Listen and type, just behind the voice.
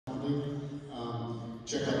doing.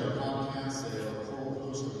 Check out their podcasts. They have a whole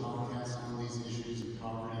host of podcasts on these issues of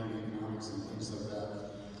poverty and economics and things like that.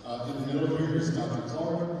 In the middle here is Dr.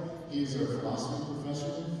 Clark. He is a philosophy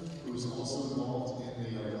professor who is also involved in the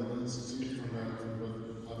Lilly Institute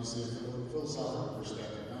from obviously a philosophical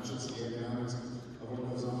perspective, not just the economics of what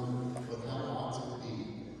goes on, but how it ought to be.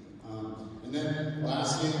 And then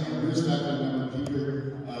lastly, our newest faculty member,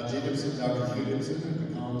 Peter Jacobson, Dr. Jacobson,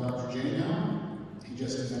 we call him Dr. J now. He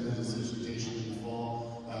just defended his dissertation in the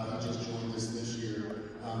fall. He just joined us this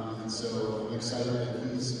year. And so I'm excited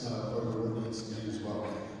that he's part of the Gwartney Institute as well.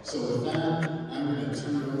 So with that, I'm going to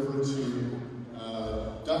turn it over to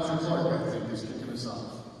Dr. Clark, I think, who's kicking us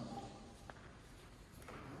off.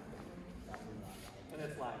 And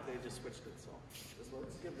it's live. They just switched it, so just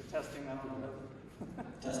let's give the testing. I don't know.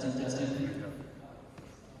 Testing. Testing.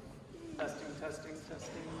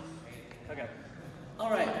 Okay.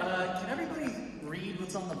 All right. Can everybody read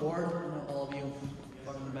what's on the board? I know all of you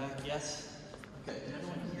are in the back. Yes. Okay. Can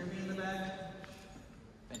everyone hear me in the back?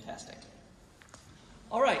 Fantastic.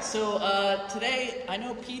 All right. So today, I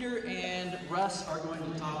know Peter and Russ are going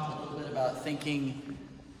to talk a little bit about thinking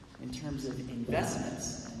in terms of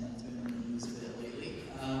investments, and that's been in the news a bit lately.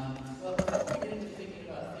 But before we get into thinking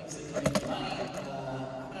about things that can make money, I'm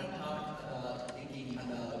going to talk about thinking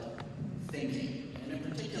about thinking, and in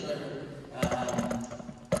particular,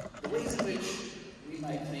 the ways in which we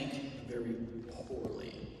might think very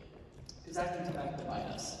poorly, because that can come back to bite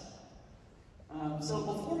us. So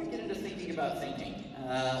before we get into thinking about thinking,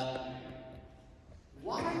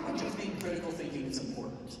 why would you think critical thinking is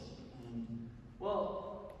important?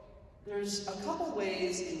 Well, there's a couple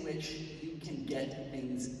ways in which you can get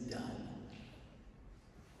things done.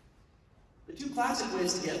 The two classic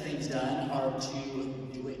ways to get things done are to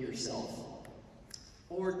do it yourself,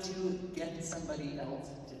 or to get somebody else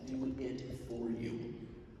to do it for you.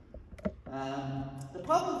 The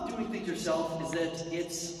problem with doing things yourself is that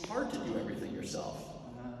it's hard to do everything yourself.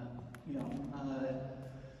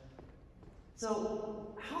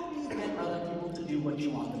 So how do you get other people to do what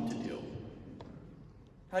you want them to do?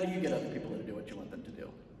 How do you get other people to do what you want them to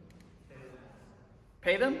do?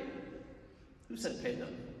 Pay them? Who said pay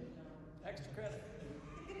them? Extra credit.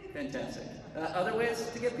 Fantastic. Other ways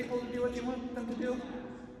to get people to do what you want them to do?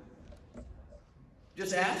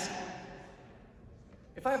 Just ask.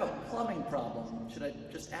 If I have a plumbing problem, should I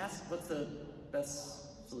just ask what's the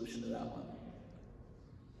best solution to that one?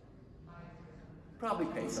 Probably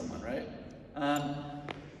pay someone, right?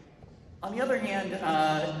 On the other hand, if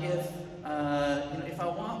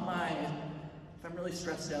I'm really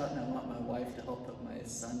stressed out and I want my wife to help put my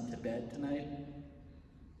son to bed tonight,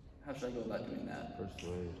 how should I go about doing that?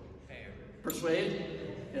 Persuade. Pay her. Persuade?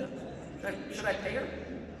 Yeah. Should I pay her?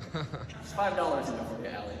 It's $5 in it for you,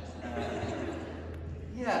 Allie.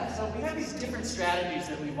 Yeah, so we have these different strategies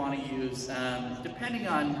that we want to use depending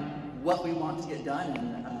on what we want to get done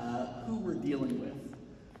and who we're dealing with.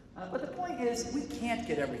 But the point is, we can't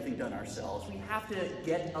get everything done ourselves. We have to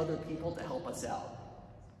get other people to help us out.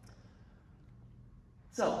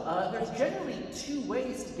 So, there's generally two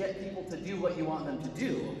ways to get people to do what you want them to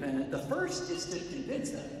do. And the first is to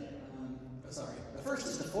convince them. The first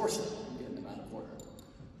is to force them and get them out of order.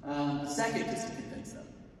 The second is to convince them.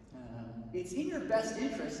 It's in your best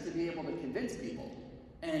interest to be able to convince people.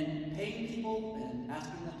 And paying people and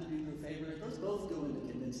asking them to do you a favor, those both go in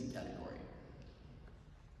the convincing category.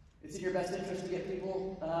 It's in your best interest to get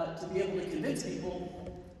people to be able to convince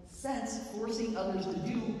people, since forcing others to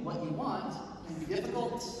do what you want can be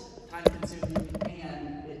difficult, time-consuming,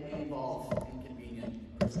 and it may involve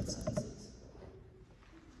inconvenient prison sentences.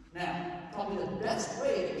 Now, probably the best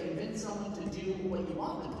way to convince someone to do what you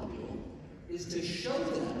want them to do is to show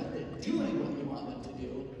them that doing what you want them to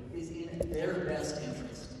do is in their best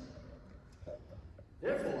interest.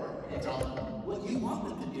 Therefore, you tell them what you want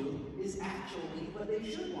them to do is actually what they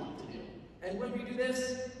should want to do. And when we do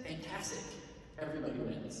this, fantastic. Everybody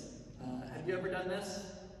wins. Have you ever done this?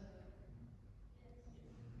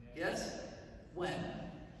 Yes? When?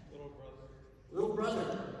 Little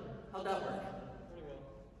brother. How'd that work?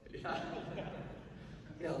 Pretty well.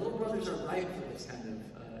 Yeah, little brothers are ripe for this kind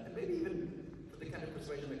of, and maybe even for the kind of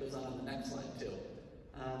persuasion that goes on the next slide too.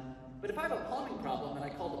 But if I have a plumbing problem and I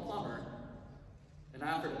call the plumber, and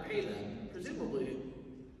I offer to pay them, presumably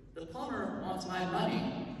the plumber wants my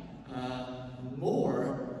money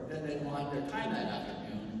more than they want their time that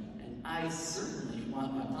afternoon, and I certainly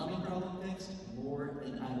want my plumbing problem fixed more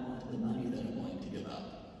than I want the money that I'm going to give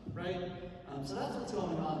up, right? So that's what's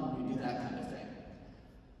going on when we do that kind of thing.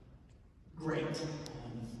 Great.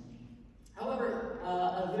 However,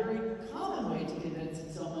 a very common way to convince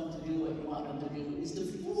someone to do what you want them to do is to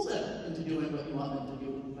fool them doing what you want them to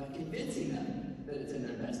do by convincing them that it's in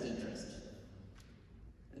their best interest.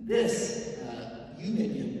 And this, you may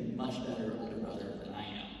be a much better older brother than I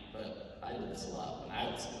am, but I did this a lot when I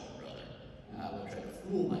was an older brother. I would try to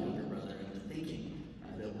fool my younger brother into thinking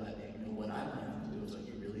that what I wanted him to do is what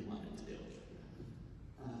he really wanted to do.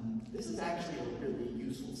 This is actually a really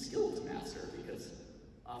useful skill to master, because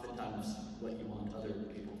oftentimes what you want other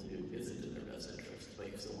people to do isn't in their best interest, but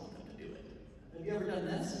you still want them to do it. Have you ever done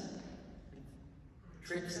this?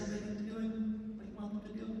 Trick somebody into doing what you want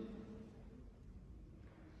them to do?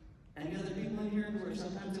 Any other people in here who are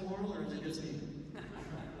sometimes immoral, or is it just me?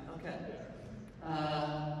 Okay.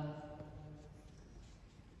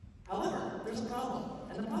 However, there's a problem.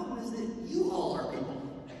 And the problem is that you all are people.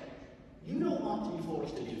 You don't want to be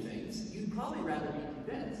forced to do things. You'd probably rather be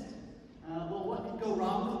convinced. Well, what could go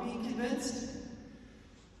wrong with being convinced?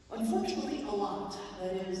 Unfortunately, a lot.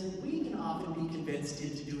 That is, we can often be convinced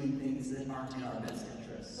into doing things that aren't in our best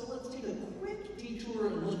interest. So let's take a quick detour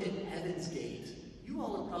and look at Heaven's Gate. You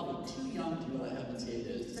all are probably too young to know what Heaven's Gate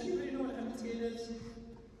is. Does anybody know what Heaven's Gate is?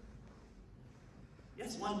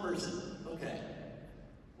 Yes, one person. Okay.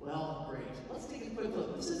 Well, great. Let's take a quick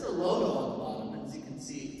look. This is their logo on the bottom, and as you can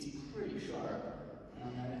see, it's pretty sharp.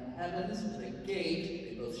 Heavens with a gate.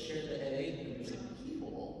 They both share the A, and there's a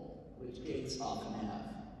keyhole, which gates often have.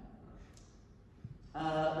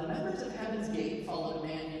 The members of Heaven's Gate followed a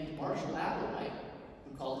man named Marshall Applewhite,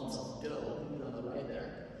 who called himself Doe, who's on the right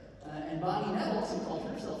there, and Bonnie Nettles, who called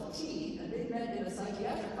herself T, and they met in a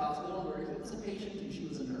psychiatric hospital where he was a patient and she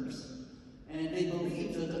was a nurse. And they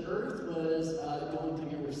believed that the Earth was going to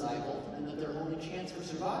be recycled, and that their only chance for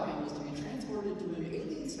surviving was to be transported to an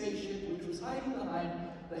alien spaceship which was hiding behind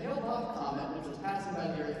the Hale-Bopp comet, which was passing by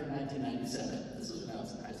the Earth in 1997. This was when I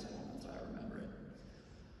was in high school, that's why I remember it.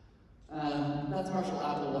 That's Marshall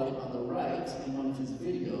Applewhite on the right in one of his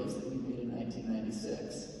videos that he made in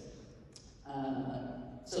 1996.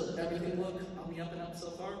 So everything look on the up and up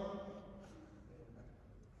so far?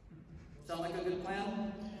 Sound like a good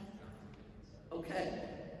plan? Okay.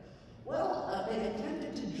 Well, they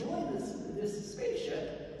attempted to join this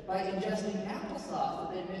spaceship by ingesting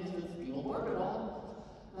applesauce that they mixed with phenylbarbital,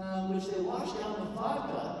 which they washed down with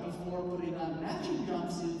vodka before putting on matching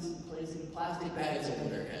jumpsuits and placing plastic bags over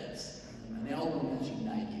their heads. And they all were matching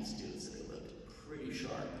Nikes too, so they looked pretty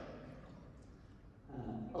sharp.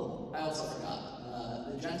 Oh, I also forgot.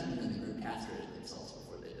 The gentlemen in the group castrated themselves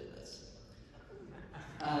before they did this.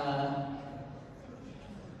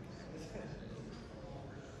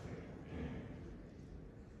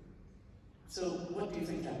 So, what do you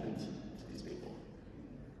think happened to these people?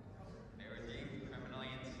 They were deemed criminally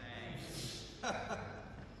insane.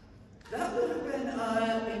 That would have been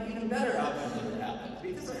an even better outcome than what happened.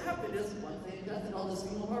 Because what happened is, once they ingested all this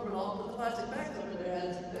phenylbarbital, put the plastic bags over their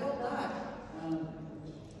heads, they all died.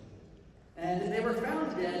 And they were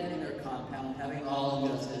found dead in their compound, having all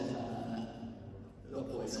ingested the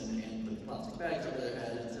poison and put the plastic bags over their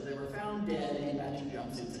heads. So they were found dead in matching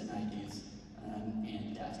jumpsuits and Nikes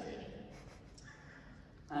and castrated.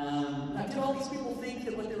 Now, did all these people think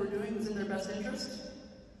that what they were doing was in their best interest?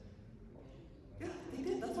 Yeah, they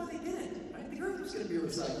did. That's why they did it. Right? The Earth was going to be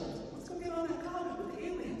recycled. Let's go get on that comet with the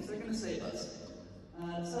aliens. They're going to save us.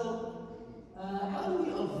 How do we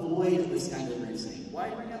avoid this kind of reasoning? Why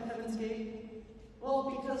bring up Heaven's Gate?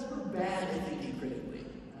 Well, because we're bad at thinking critically.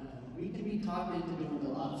 We can be talked into doing a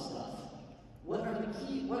lot of stuff. What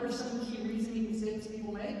are some key reasoning mistakes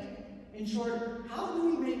people make? In short, how do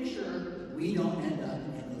we make sure we don't end up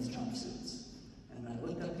in those jumpsuits? And when I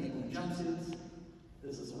looked up people in jumpsuits,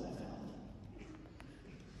 this is what I found.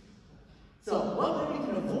 So, one way we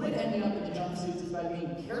can avoid ending up in the jumpsuits is by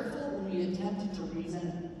being careful when we attempt to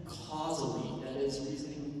reason causally. That is,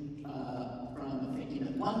 reasoning from thinking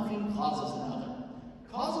that one thing causes another.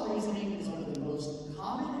 Causal reasoning is one of the most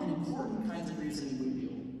common and important kinds of reasoning we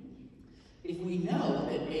do. If we know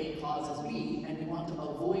that A causes B and we want to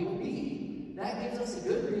avoid B, that gives us a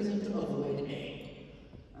good reason to avoid A.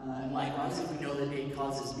 And likewise, if we know that A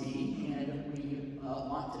causes B and we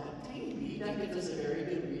want to obtain B, that gives us a very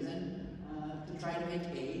good reason to try to make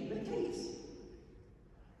A the case.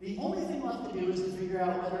 The only thing left to do is to figure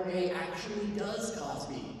out whether A actually does cause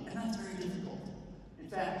B, and that's very difficult. In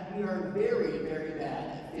fact, we are very, very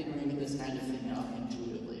bad at figuring this kind of thing out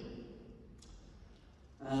intuitively.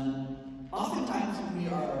 Oftentimes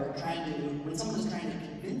when someone is trying to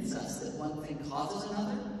convince us that one thing causes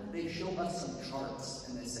another, they show us some charts,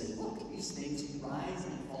 and they say, look, these things rise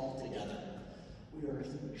and fall together. We are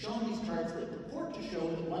shown these charts that purport to show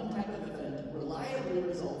that one type of event reliably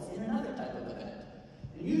results in another type of event.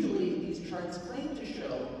 And usually, these charts claim to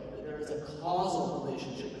show that there is a causal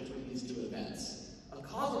relationship between these two events.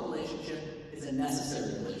 a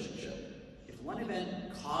necessary relationship. If one event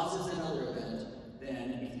causes another event,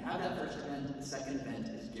 then if you have that first event, the second event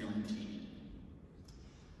is guaranteed.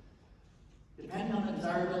 Depending on the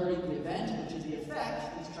desirability of the event, which is the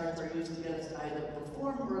effect, these charts are used to get us to either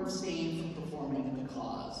perform or abstain from performing the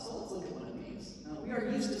cause. So let's look at one of these. Now, we are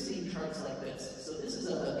used to seeing charts like this. So this is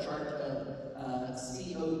a chart of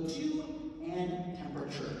CO2 and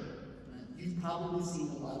temperature. You've probably seen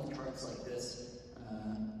a lot of charts like this,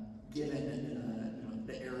 given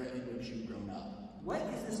the era in which you've grown up. What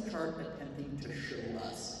is this chart attempting to show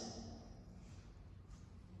us?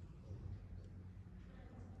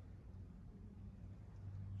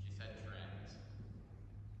 She said trends.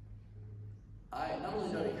 I not only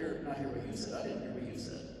did I not hear what you said, I didn't hear what you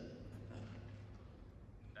said.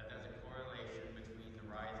 That there's a correlation between the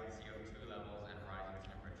rise in CO2 levels and rising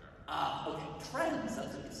temperature. Ah, okay, trends,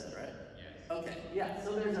 that's what you said, right? Yes. Okay, yeah,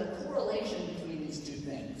 so there's a correlation between these two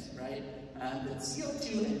things, right? That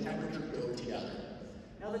CO2 and temperature go together.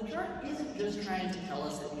 Now the chart isn't just trying to tell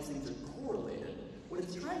us that these things are correlated. What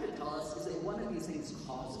it's trying to tell us is that one of these things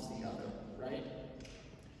causes the other, right?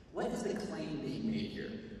 What is the claim being made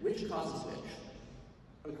here? Which causes which,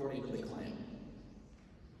 according to the claim?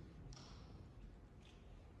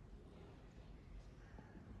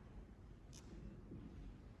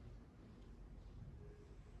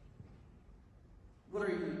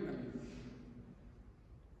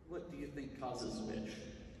 What do you think causes which?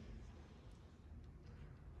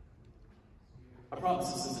 I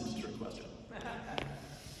promise this isn't a trick question.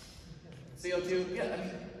 CO2, yeah, I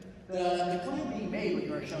mean, the claim being made when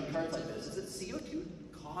you are shown charts like this is that CO2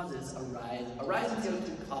 causes a rise in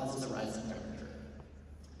CO2 causes a rise in temperature.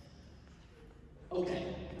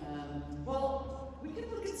 Okay, well, we can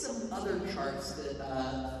look at some other charts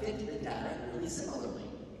that fit the data really similarly.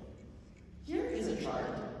 Here is a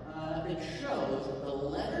chart that shows the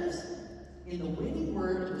letters in the winning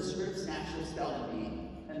word of the script's national spelling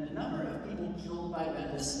bee and the number of people killed by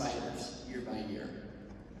venomous spiders year by year.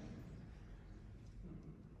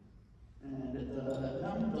 And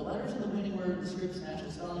the letters in the winning word of the script's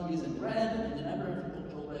national spelling bee is in red, and the number of people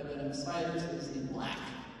killed by venomous spiders is in black.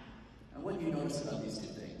 And what do you notice about these two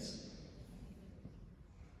things?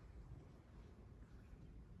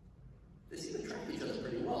 They seem to track each other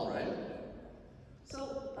pretty well, right?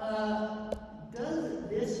 So, does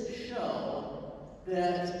this show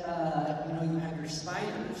that, you have your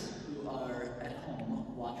spiders who are at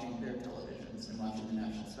home watching their televisions and watching the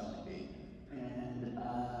National Spelling Bee, and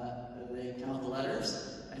they count the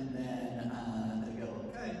letters, and then they go,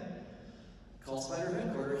 okay, call spider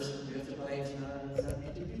headquarters, you have to bite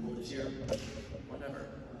 72 people this year, whatever.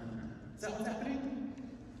 Is that what's happening?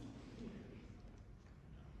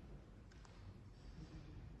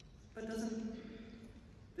 But doesn't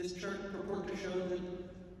this chart purport to show that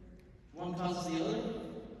one causes the other?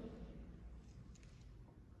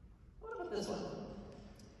 What about this one?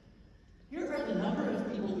 Here are the number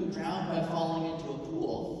of people who drowned by falling into a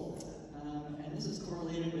pool. And this is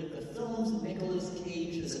correlated with the films Nicolas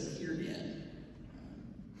Cage has appeared in.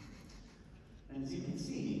 And as you can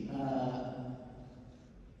see,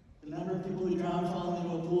 the number of people who drowned falling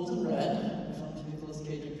into a pool is in red. The films Nicolas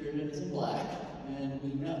Cage appeared in is in black. And we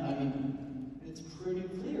know, it's pretty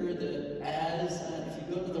clear that if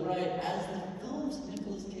you go to the right, as the films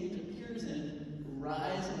Nicolas Cage appears in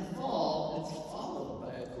rise and fall, it's followed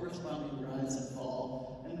by a corresponding rise and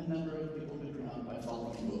fall, and the number of people who drown by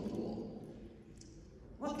falling into a pool.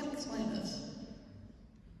 What can explain this?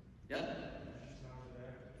 Yep?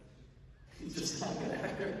 He's just not a good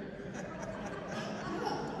actor.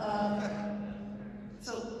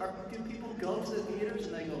 So, do people go to the theaters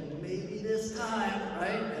and they go, maybe this time,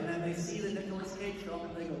 right? And then they see the Nicolas Cage film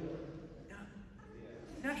and they go, yeah,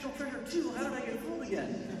 National Treasure 2, how did I get fooled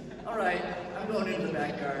again? All right, I'm going into the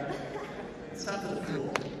backyard. It's time for the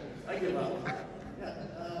pool. I give up.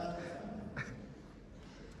 Yeah,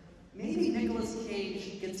 maybe Nicolas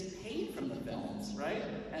Cage gets paid from the films, right?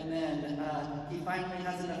 And then he finally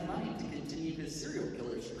has enough money to continue his serial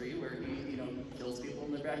killer spree where he, kills people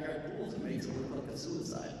in their backyard pools and makes it look like a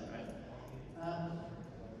suicide, right?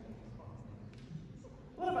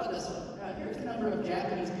 What about this one? Here's the number of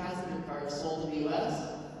Japanese passenger cars sold in the U.S.,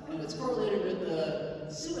 and it's correlated with the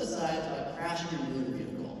suicides by crashing in a motor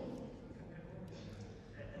vehicle.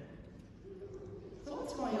 So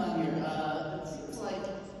what's going on here? It seems like,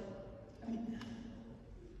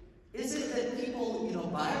 is it that people,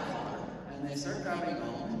 buy a car and they start driving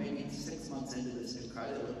home, and maybe 6 months into this new car,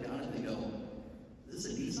 they look down and they go, "Is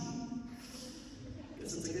this a Nissan?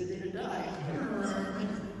 Guess it's a good day to die."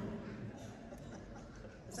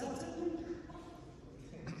 Is that what's happening?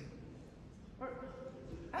 Or,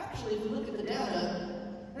 actually, actually, if you look at the data,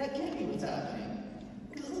 that can't be what's happening.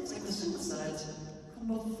 Because it looks like the suicides come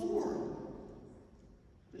before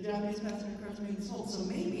the Japanese passenger cars being sold. So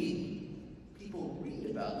maybe people read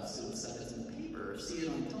about the suicides in the paper or see it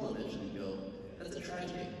on television and go, that's a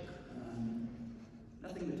tragedy.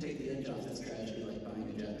 Nothing would take the edge off this tragedy like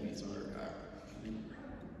buying a Japanese motor car. I mean,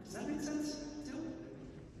 does that make sense, too?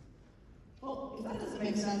 Well, if that doesn't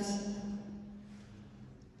make sense,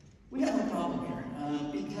 we have a problem here,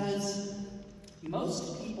 because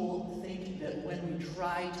most people think that when we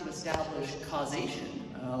try to establish causation,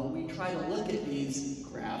 we try to look at these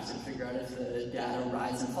graphs and figure out if the data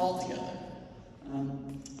rise and fall together.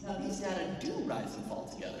 Now, these data do rise and fall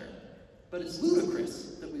together, but it's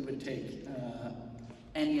ludicrous that we would take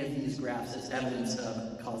any of these graphs as evidence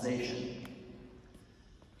of causation.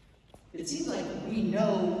 It seems like we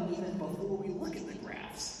know, even before we look at the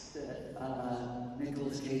graphs, that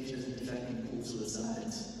Nicolas Cage isn't affecting pool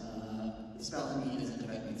suicides, the spelling isn't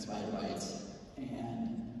affecting spider bites,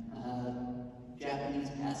 and Japanese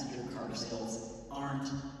passenger car sales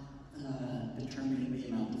aren't determining the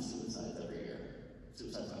amount of suicides every year,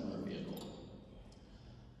 suicides by motor vehicle.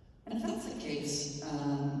 And if that's the case,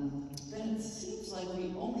 then it seems like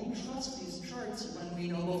we only trust these charts when we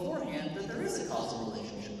know beforehand that there is a causal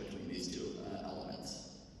relationship between these two elements.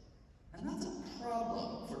 And that's a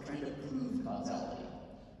problem for trying to prove causality.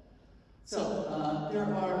 So there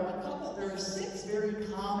are 6 very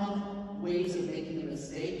common ways of making a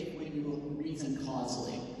mistake when you reason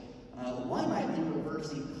causally. One might be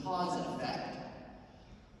reversing cause and effect.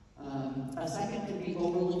 A second could be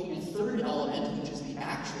overlooking a third element, which is the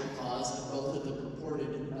actual cause of both the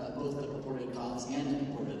purported cause and the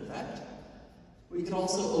purported effect. We could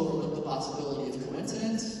also overlook the possibility of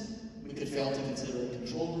coincidence. We could fail to consider a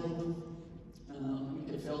control group. We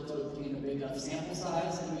could fail to obtain a big enough sample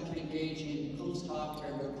size, and we could engage in post hoc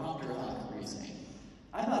ergo propter hoc reasoning.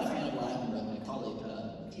 I'm not a fan of Latin, but my colleague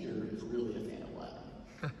Peter is really a fan of Latin.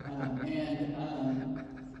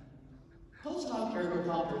 Post hoc ergo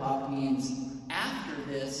propter hoc means after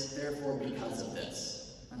this, therefore because of this.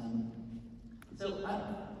 So I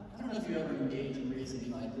don't know if you ever engaged in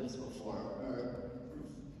reasoning like this before, or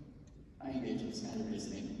I engage in this kind of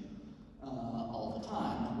reasoning all the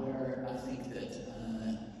time, where I think that,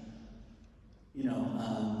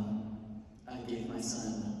 I gave my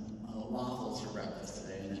son waffles for breakfast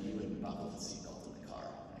today, and then he wouldn't buckle his seatbelt in the car.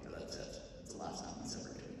 I go, that's it. It's the last time he's ever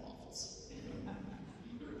getting waffles.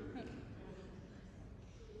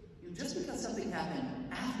 Just because something happened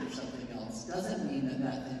after something else doesn't mean that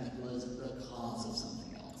that thing was the cause of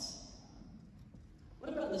something else.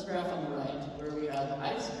 What about this graph on the right, where we have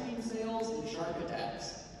ice cream sales and shark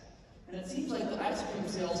attacks? And it seems like the ice cream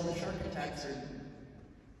sales and the shark attacks are,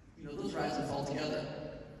 those rise and fall together.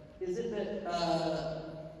 Is it that,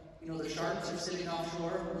 the sharks are sitting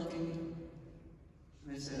offshore looking,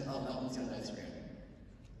 and they say, oh, that one's got ice cream.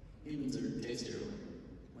 Humans are tastier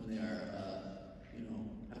when they are,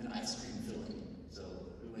 have an ice cream filling. So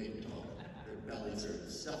we wait until their bellies are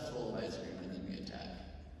stuffed full of ice cream and then we attack.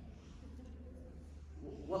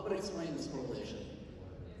 What would explain this correlation?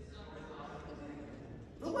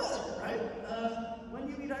 The weather, right? When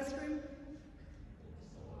do you eat ice cream?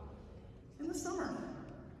 In the summer.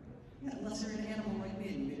 Yeah, unless you're an animal like me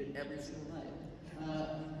and you eat it every single night.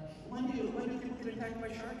 When do people get attacked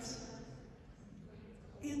by sharks?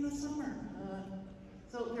 In the summer.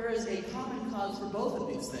 So there is a common cause for both of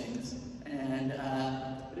these things, and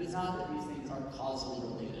it is not that these things are causally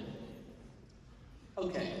related.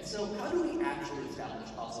 Okay, so how do we actually establish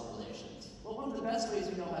causal relations? Well, one of the best ways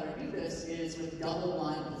we know how to do this is with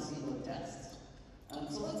double-blind placebo tests.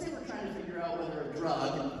 So let's say we're trying to figure out whether a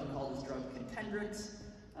drug, and we can call this drug Contendrix,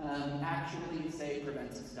 actually, say,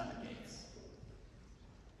 prevents stomach aches.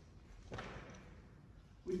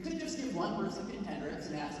 We could just give one person Contendrix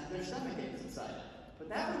and ask if their stomach aches inside it. But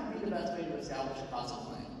that wouldn't be the best way to establish a causal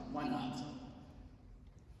claim. Why not?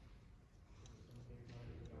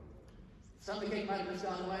 Stomachache might have just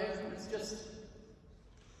gone away. It's just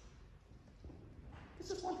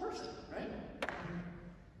one person, right?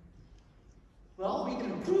 Well, we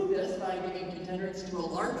can improve this by giving Contendrix to a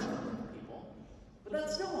large number of people. But that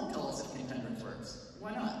still won't tell us if Contendrix works.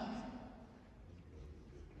 Why not?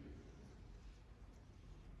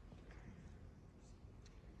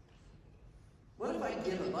 What if I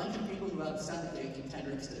give a bunch of people who have stomachache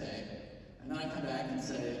Contendrix today, and then I come back and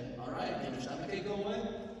say, all right, did your stomachache go away?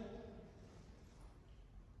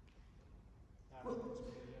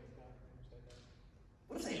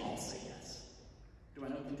 What if they all say yes? Do I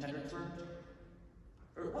know Contendrix worked?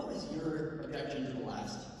 Or what was your objection to the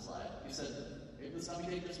last slide? You said, the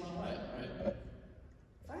stomachache just went away, right?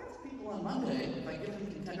 If I ask ask people on Monday, if I give them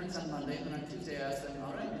contenders on Monday, and on Tuesday I ask them,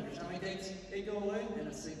 all right, did your stomach aches go away? And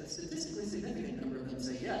a statistically significant number of them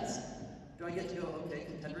say yes. Do I get to go, okay,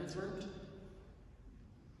 contenders worked?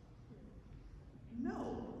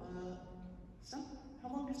 No. How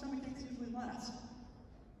long do stomach aches usually last?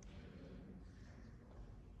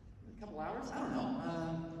 A couple hours? I don't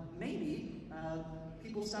know. Maybe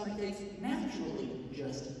people's stomach aches naturally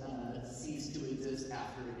just cease to exist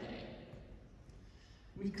after a day.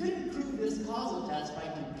 We could prove this causal test by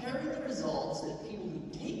comparing the results that people who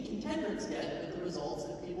take contenders get with the results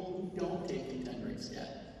that people who don't take contenders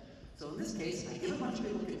get. So in this case, I give a bunch of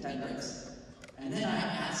people contenders, and then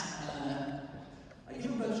I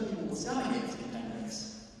give a bunch of people with stomach aches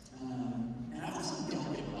contenders, and I also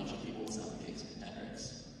don't give a bunch of people with stomach aches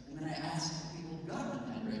contenders. And then I ask people who got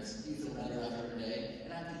contenders, do you feel better after a day?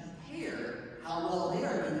 And I compare how well they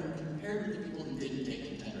are doing compared to the people who didn't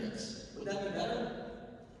take contenders. Would that be better?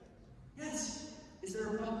 Yes. Is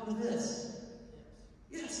there a problem with this?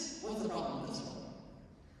 Yes. What's the problem with this one?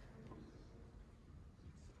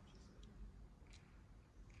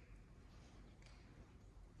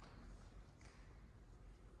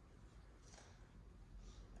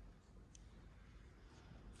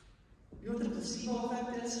 You know what the placebo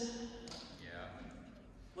effect is? Yeah.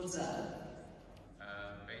 What's that?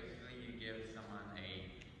 Basically, you give someone a,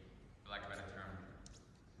 for lack of a better term,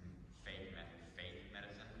 fake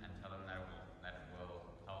medicine, and tell them that it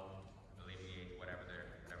will help alleviate whatever their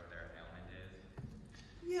ailment is.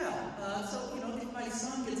 Yeah. So if my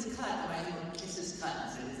son gets cut, my case is cut,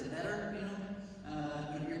 and say, is it better?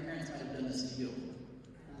 Your parents might have done this to you.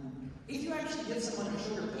 If you actually give someone a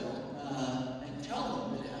sugar pill and tell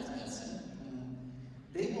them that it has medicine,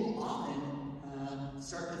 they will often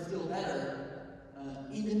start to feel better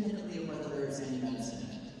independently of whether there is any medicine in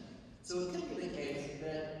it. So it could be the case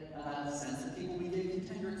that since the people we gave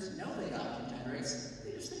contenders know they got contenders,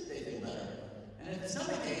 they just think they feel better. And if the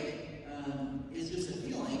stomach ache is just a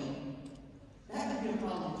feeling, that could be a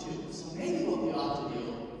problem too. So maybe what we ought to do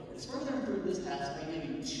is further improve this test by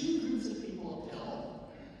giving two groups of people a pill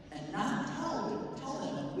and not tell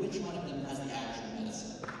them which one of them has the actual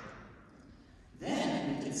medicine.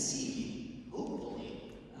 Then we could see, hopefully,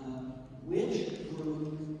 which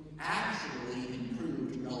group actually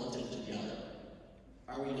improved relative to the other.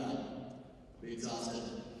 Are we done? Are we exhausted?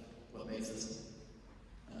 What makes this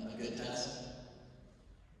a good test?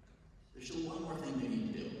 There's still one more thing we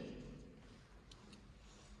need to do.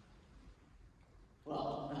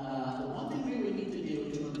 Well, the one thing we would need to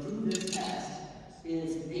do to improve this test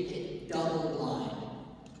is make it double blind.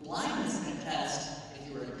 Blindness in a test, if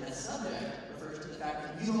you were a test subject, refers to the fact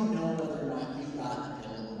that you don't know whether or not you got the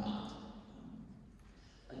pill or not.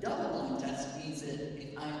 A double blind test means that if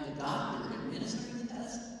I'm the doctor administering the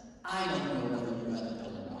test, I don't know whether you got the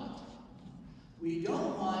pill or not. We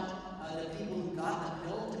don't want the people who got the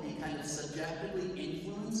pill to be kind of subjectively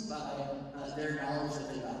influenced by their knowledge that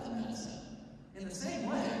they got the medicine. In the same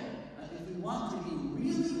way, if we want to be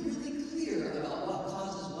really, really clear about what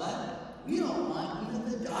causes what, we don't want even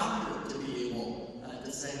the doctor to be able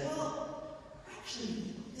to say, well, I actually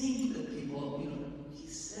think that people, he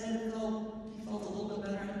said he felt a little bit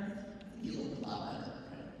better. I think he looked a lot better.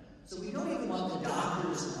 Right? So we don't even want the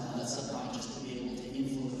doctor's subconscious to be able to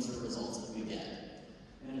influence the results that we get.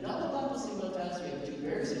 In a double-blind placebo test, we have two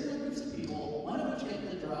very similar groups of people, one of which gets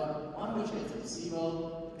the drug, one of which gets the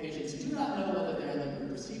placebo. Patients do not know whether they're in the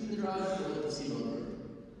group receiving the drug or the placebo group.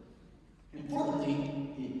 Importantly,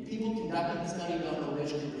 the people conducting the study don't know which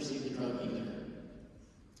group received the drug either.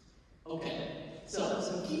 Okay, so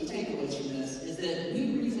some key takeaways from this is that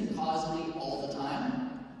we reason causally all the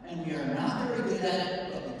time, and we are not very good at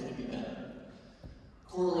it, but we could be better.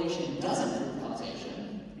 Correlation doesn't prove causation,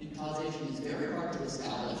 and causation is very hard to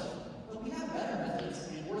establish, but we have better methods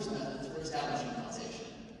and worse methods for establishing causation.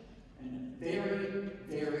 And very,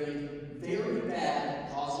 very, very bad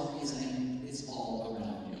causal reasoning is all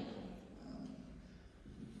around you.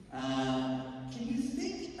 Can you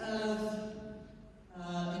think of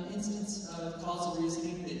an instance of causal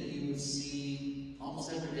reasoning that you see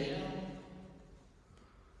almost every day now?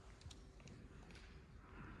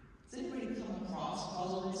 Has anybody come across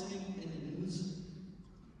causal reasoning in the news?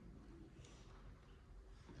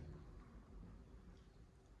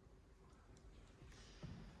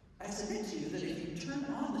 I submit to you that if you turn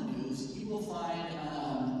on the news, you will find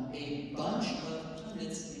a bunch of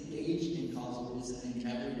pundits engaged in causal reasoning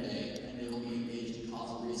every day, and they will be engaged in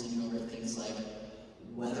causal reasoning over things like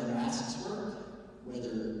whether masks work,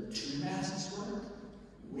 whether 2 masks work,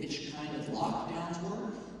 which kind of lockdowns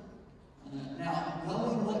work. Now,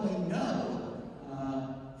 knowing what you know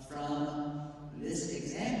from this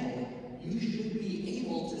example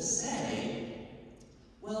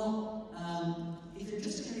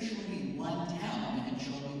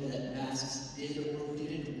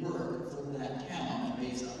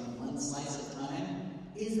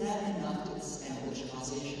Is that enough to establish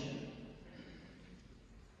causation?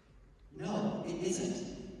 No, it isn't.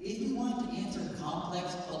 If we want to answer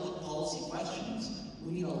complex public policy questions,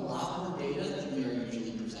 we need a lot more data than we are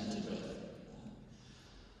usually presented with.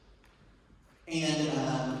 And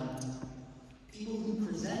people who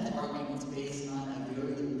present arguments based on a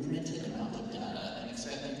very limited amount of data and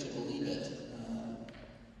expect you to believe it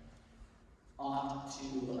ought to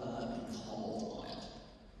be called on it.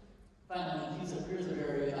 Finally, here's a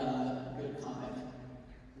very good comment.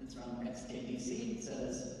 It's from XKDC. It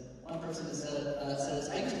says, one person says,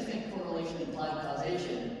 I used to think correlation implied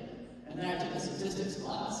causation, and then I took a statistics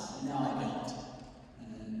class, and now I don't.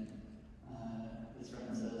 And this friend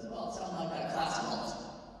says, well, it sounds like that class helped.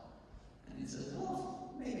 And he says,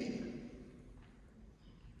 well, maybe.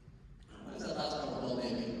 What is that last part? Well,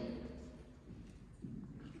 maybe.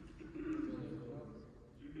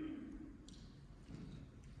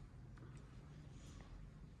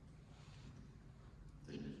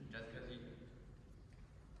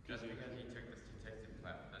 Just because he took the statistics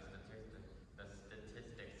class,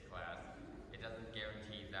 it doesn't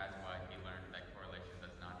guarantee that's why he learned that correlation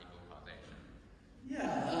does not equal causation.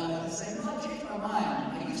 Yeah, saying, well, I changed my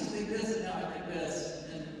mind. I used to think this, and now I think this.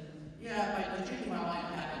 And yeah, my changing my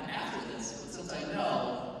mind happened after this. But since I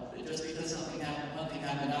know that just because one thing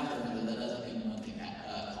happened after another, that doesn't mean one thing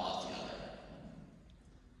caused the other.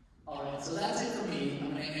 All right, so that's it for me.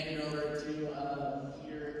 I'm going to hand it over to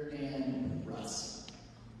Peter and Russ.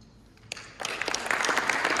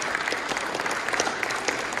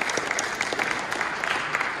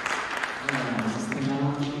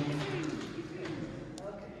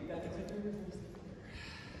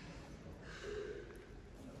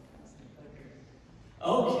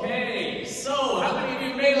 Okay, so how many of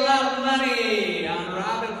you made a lot of money on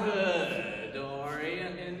Robinhood or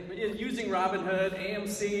using Robinhood,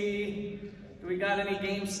 AMC? Do we got any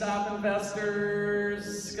GameStop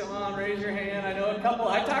investors? Come on, raise your hand. I know a couple.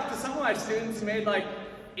 I talked to some of my students who made like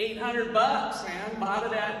 $800, man. Bought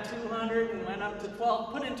it at 200 and went up to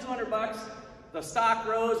 12. Put in $200. The stock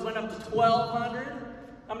rose, went up to 1,200.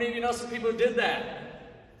 How many of you know some people who did that?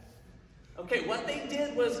 Okay, what they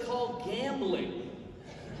did was called gambling.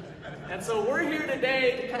 And so we're here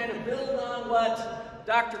today to kind of build on what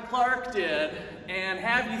Dr. Clark did and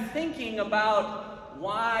have you thinking about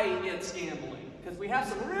why it's gambling. Because we have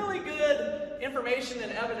some really good information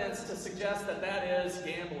and evidence to suggest that that is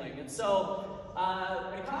gambling. And so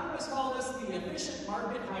economists call this the efficient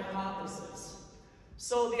market hypothesis.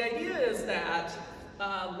 So the idea is that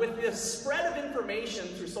with this spread of information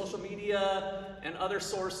through social media and other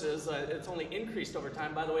sources, it's only increased over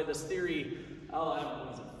time. By the way, this theory, I don't know,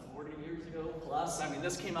 was it 40 years ago plus? I mean,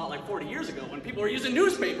 this came out like 40 years ago when people were using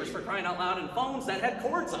newspapers for crying out loud and phones that had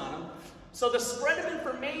cords on them. So the spread of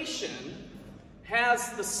information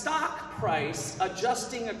has the stock price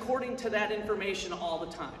adjusting according to that information all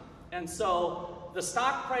the time. And so the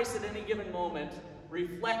stock price at any given moment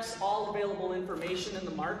reflects all available information in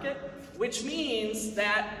the market, which means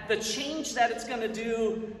that the change that it's going to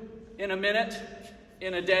do in a minute,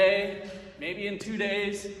 in a day, maybe in 2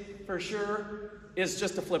 days for sure, is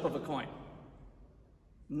just a flip of a coin.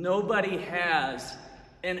 Nobody has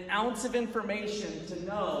an ounce of information to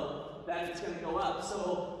know that it's going to go up.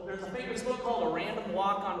 So there's a famous book called A Random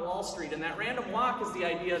Walk on Wall Street, and that random walk is the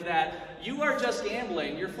idea that you are just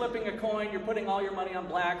gambling. You're flipping a coin, you're putting all your money on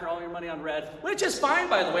black or all your money on red, which is fine,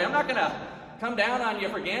 by the way. I'm not going to come down on you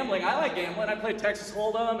for gambling. I like gambling. I played Texas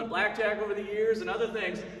Hold'em and blackjack over the years and other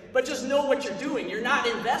things, but just know what you're doing. You're not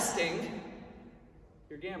investing,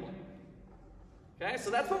 you're gambling. Okay, so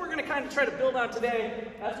that's what we're going to kind of try to build on today.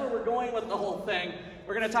 That's where we're going with the whole thing.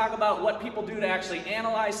 We're going to talk about what people do to actually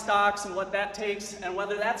analyze stocks and what that takes and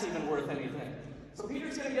whether that's even worth anything. So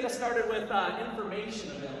Peter's going to get us started with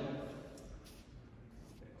information available.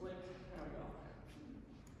 Click. There we go.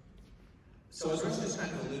 So as Rich just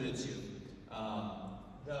kind of alluded to,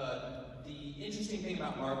 the interesting thing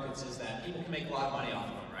about markets is that people can make a lot of money off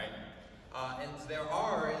of them, right? And there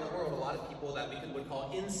are in the world a lot of people that we would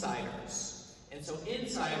call insiders. And so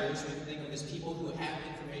insiders, we can think of as people who have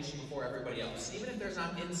information before everybody else. Even if there's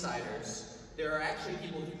not insiders, there are actually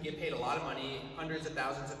people who get paid a lot of money, hundreds of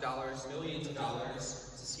thousands of dollars, millions of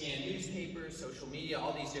dollars, to scan newspapers, social media,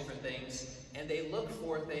 all these different things, and they look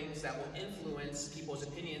for things that will influence people's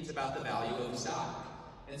opinions about the value of the stock.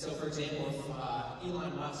 And so, for example, if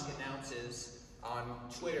Elon Musk announces on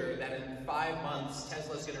Twitter that in 5 months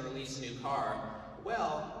Tesla's going to release a new car,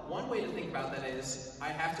 well, one way to think about that is, I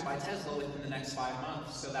have to buy Tesla within the next 5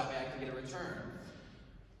 months so that way I can get a return.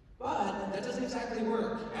 But that doesn't exactly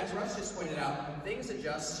work. As Russ just pointed out, things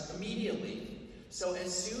adjust immediately. So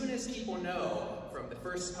as soon as people know, from the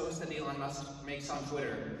first post that Elon Musk makes on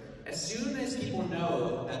Twitter, as soon as people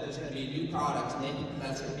know that there's going to be a new product and they think that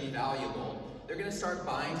that's going to be valuable, they're going to start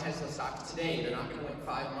buying Tesla stock today. They're not going to wait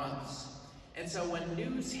 5 months. And so when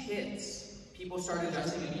news hits, people start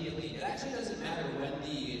adjusting immediately. It actually doesn't matter when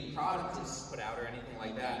the product is put out or anything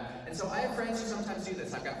like that. And so I have friends who sometimes do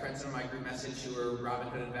this. I've got friends in my group message who are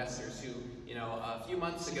Robinhood investors who, you know, a few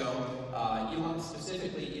months ago, Elon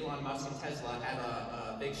Musk and Tesla had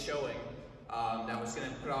a big showing that was going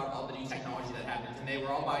to put out all the new technology that happened. And they were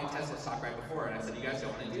all buying Tesla stock right before. And I said, you guys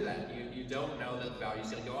don't want to do that. You don't know that the value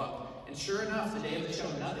is going to go up. And sure enough, the day of the show,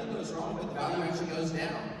 nothing goes wrong, but the value actually goes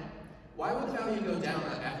down. Why would the value go down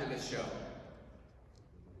after this show?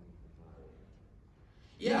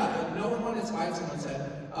 Yeah, no one wanted to buy it, someone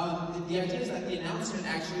said. The idea is that the announcement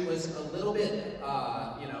actually was a little bit,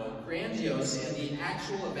 grandiose, and the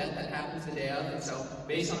actual event that happens the day of, and so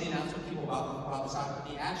based on the announcement, people bought the stock,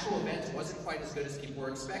 but the actual event wasn't quite as good as people were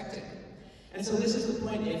expecting. And so this is the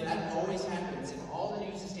point, if that always happens, if all the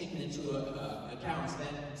news is taken into account,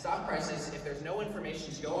 then stock prices, if there's no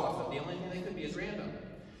information to go off of, the only thing they could be is random.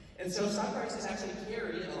 And so stock prices actually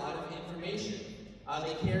carry a lot of information.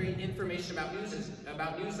 They carry information about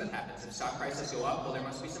news that happens. If stock prices go up, well, there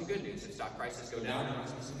must be some good news. If stock prices go down, there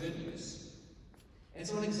must be some good news. And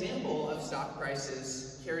so an example of stock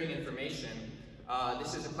prices carrying information,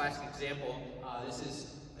 this is a classic example. This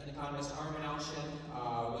is an economist, Armin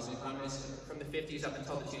Alshin, was an economist from the 50s up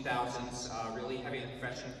until the 2000s, really heavy in the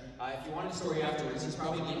profession. If you want a story afterwards, he's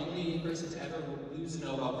probably the only person to ever lose a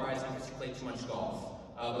Nobel Prize because he played too much golf.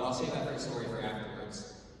 But I'll save that for a story for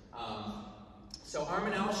afterwards. So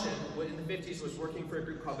Armin Alshin, in the 50s, was working for a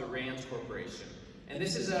group called the RAND Corporation. And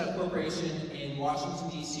this is a corporation in Washington,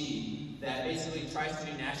 D.C. that basically tries to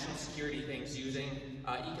do national security things using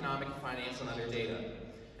economic, financial, and other data.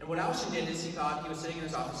 And what Alshin did is he was sitting in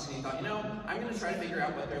his office and he thought, you know, I'm going to try to figure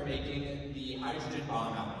out what they're making the hydrogen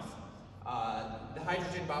bomb out of. The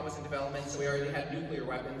hydrogen bomb was in development, so we already had nuclear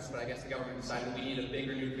weapons, but I guess the government decided we need a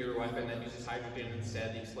bigger nuclear weapon that uses hydrogen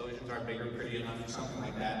instead. The explosions aren't bigger, pretty enough, or something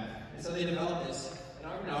like that. And so they developed this,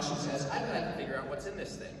 and Armin Alshin says, I bet I can figure out what's in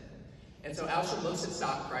this thing. And so Alshin looks at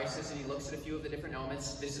stock prices, and he looks at a few of the different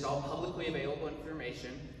elements. This is all publicly available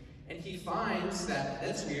information. And he finds that,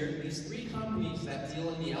 that's weird, these 3 companies that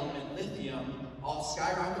deal in the element lithium all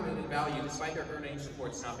skyrocketed in value despite their earnings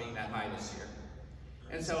reports not being that high this year.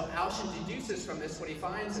 And so Alshin deduces from this, what he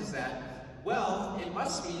finds is that, well, it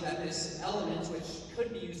must be that this element, which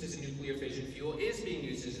could be used as a nuclear fission fuel, is being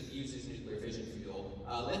used as nuclear fission fuel,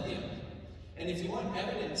 lithium. And if you want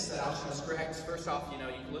evidence that Alshin was correct, first off, you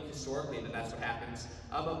can look historically that that's what happens.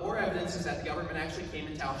 But more evidence is that the government actually came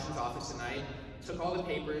into Alshin's office at night, took all the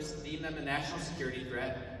papers, deemed them a national security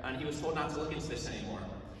threat, and he was told not to look into this anymore.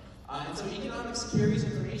 And so economics carries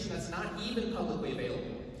information that's not even publicly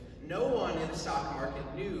available. No one in the stock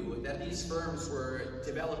market knew that these firms were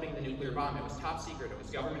developing the nuclear bomb. It was top secret. It was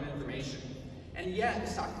government information. And yet, the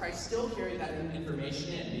stock price still carried that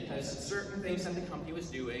information in because certain things that the company was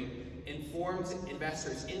doing informed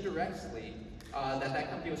investors indirectly that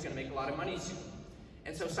company was going to make a lot of money soon.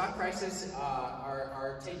 And so stock prices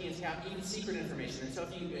are taking into account even secret information. And so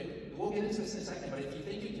we'll get into this in a second, but if you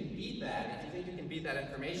think you can beat that,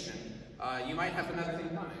 information, you might have another thing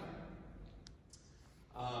coming.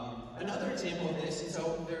 Another example of this, and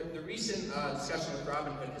so the recent discussion with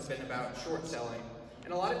Robinhood has been about short selling.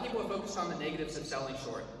 And a lot of people have focused on the negatives of selling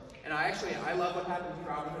short. And I love what happened with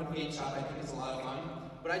Robinhood and GameStop. I think it's a lot of fun.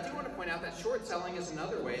 But I do want to point out that short selling is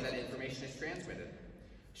another way that information is transmitted.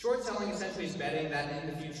 Short selling essentially is betting that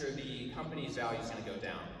in the future the company's value is going to go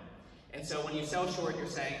down. And so when you sell short, you're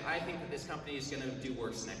saying, I think that this company is going to do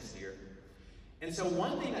worse next year. And so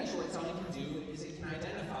one thing that short selling can do is it can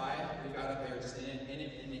identify, we've got up there just an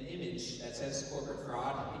image that says corporate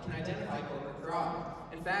fraud, it can identify corporate fraud.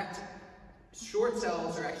 In fact, short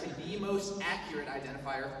sells are actually the most accurate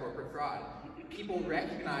identifier of corporate fraud. People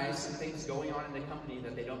recognize some things going on in the company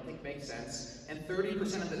that they don't think make sense, and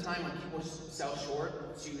 30% of the time when people sell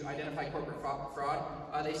short to identify corporate fraud,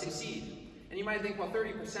 they succeed. And you might think, well,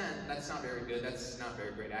 30%, that's not very good, that's not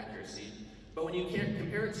very great accuracy. But when you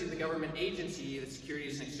compare it to the government agency, the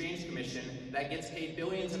Securities and Exchange Commission, that gets paid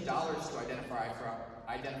billions of dollars to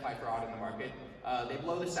identify fraud in the market, they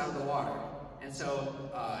blow this out of the water. And so,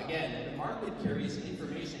 again, the market carries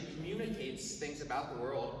information, communicates things about the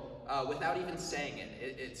world without even saying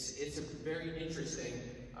it. It's a very interesting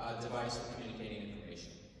device for communicating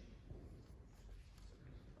information.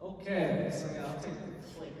 Okay, so I'll take the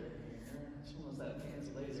flicker here. Which one was that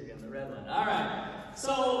fancy laser again? The red one. All right.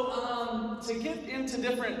 So to get into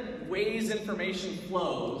different ways information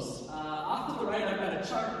flows, I'll off to the right, I've got a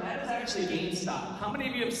chart, and that is actually GameStop. How many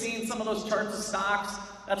of you have seen some of those charts of stocks?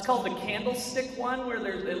 That's called the candlestick one, where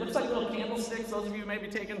it looks like little candlesticks. Those of you may be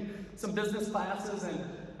taking some business classes,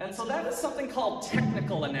 and so that is something called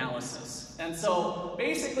technical analysis. And so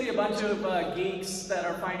basically a bunch of geeks that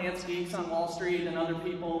are finance geeks on Wall Street and other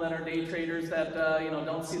people that are day traders that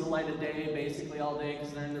don't see the light of day basically all day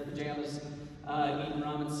because they're in their pajamas eating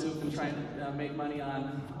ramen soup and trying to make money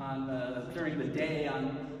during the day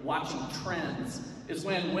on watching trends, is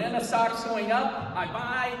when a stock's going up, I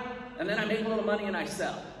buy, and then I make a little money and I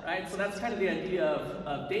sell, right? So that's kind of the idea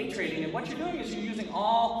of day trading. And what you're doing is you're using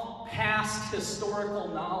all past historical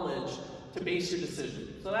knowledge to base your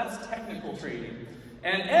decision. So that's technical trading.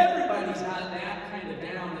 And everybody's got that kind of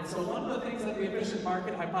down. And so one of the things that the efficient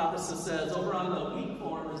market hypothesis says over on the weak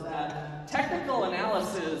form is that technical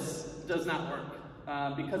analysis does not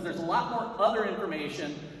work because there's a lot more other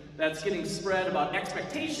information that's getting spread about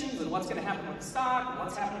expectations and what's going to happen with the stock, and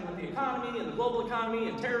what's happening with the economy and the global economy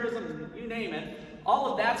and terrorism, and you name it.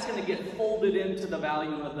 All of that's going to get folded into the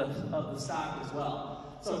value of the stock as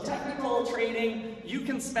well. So technical trading, you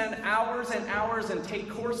can spend hours and hours and take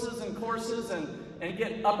courses and courses and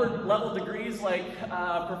get upper level degrees like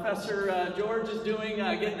Professor George is doing,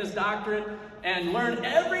 getting his doctorate, and learn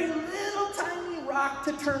every little tiny rock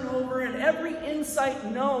to turn over and every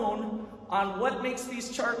insight known on what makes these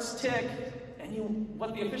charts tick. And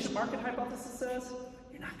what the efficient market hypothesis says,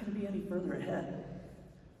 you're not going to be any further ahead.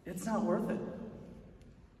 It's not worth it.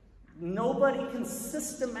 Nobody can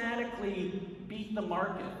systematically beat the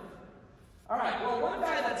market. All right, well, one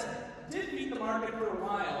guy that did beat the market for a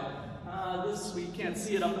while, we can't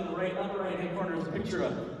see it up in the upper right-hand corner, is a picture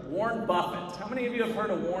of Warren Buffett. How many of you have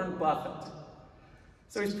heard of Warren Buffett?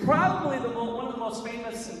 So he's probably one of the most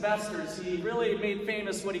famous investors. He really made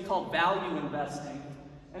famous what he called value investing.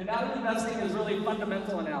 And value investing is really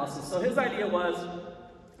fundamental analysis. So his idea was,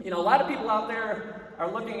 a lot of people out there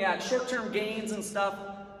are looking at short-term gains and stuff.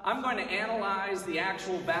 I'm going to analyze the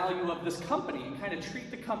actual value of this company and kind of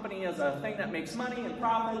treat the company as a thing that makes money and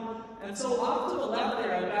profit. And so off to the left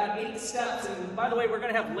there, I've got 8 steps. And by the way, we're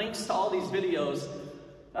going to have links to all these videos.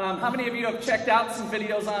 How many of you have checked out some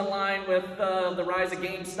videos online with the rise of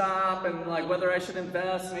GameStop and like whether I should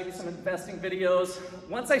invest, maybe some investing videos?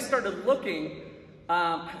 Once I started looking,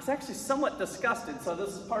 I was actually somewhat disgusted. So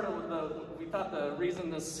this is part of we thought the reason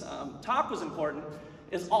this talk was important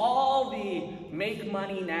is all the make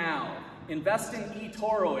money now, invest in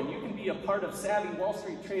eToro, and you can be a part of savvy Wall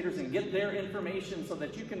Street traders and get their information so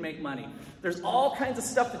that you can make money. There's all kinds of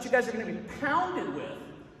stuff that you guys are going to be pounded with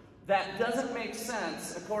that doesn't make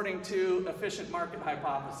sense according to efficient market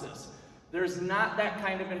hypothesis. There's not that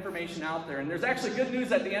kind of information out there. And there's actually good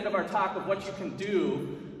news at the end of our talk of what you can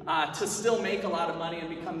do to still make a lot of money and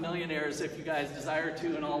become millionaires if you guys desire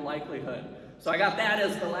to in all likelihood. So I got that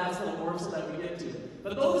as the last little morsel that we get to.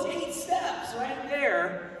 But those 8 steps right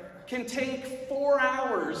there can take 4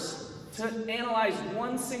 hours to analyze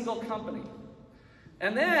one single company.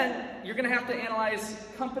 And then you're going to have to analyze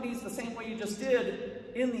companies the same way you just did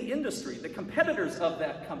in the industry, the competitors of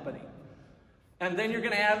that company. And then you're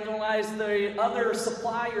going to analyze the other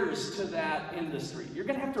suppliers to that industry. You're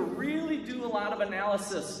going to have to really do a lot of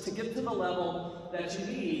analysis to get to the level that you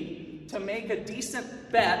need to make a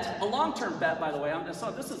decent bet, a long-term bet, by the way.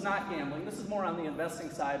 So this is not gambling. This is more on the investing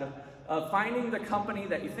side of finding the company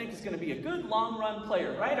that you think is going to be a good long-run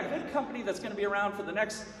player, right? A good company that's going to be around for the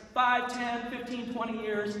next 5, 10, 15, 20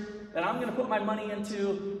 years that I'm going to put my money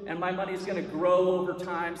into, and my money is going to grow over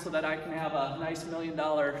time so that I can have a nice $1 million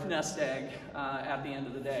nest egg at the end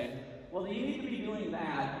of the day. Well, you need to be doing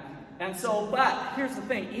that. And so, but here's the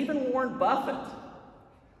thing. Even Warren Buffett,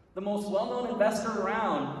 the most well-known investor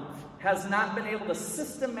around, has not been able to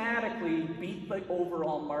systematically beat the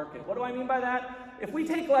overall market. What do I mean by that? If we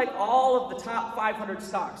take like all of the top 500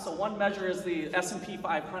 stocks, so one measure is the S&P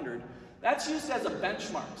 500, that's used as a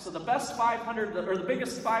benchmark. So the best 500, or the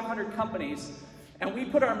biggest 500 companies, and we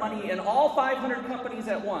put our money in all 500 companies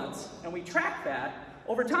at once, and we track that,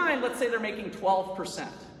 over time, let's say they're making 12%.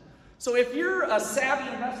 So if you're a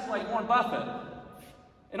savvy investor like Warren Buffett,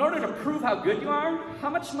 in order to prove how good you are, how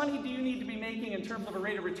much money do you need to be making in terms of a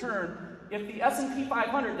rate of return if the S&P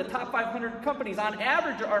 500, the top 500 companies on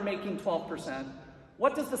average are making 12%?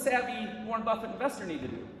 What does the savvy Warren Buffett investor need to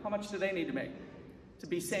do? How much do they need to make to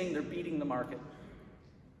be saying they're beating the market?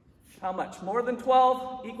 How much? More than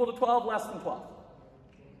 12, equal to 12, less than 12?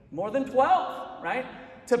 More than 12, right?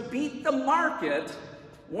 To beat the market,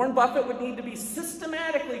 Warren Buffett would need to be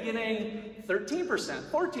systematically getting 13%,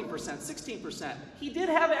 14%, 16%. He did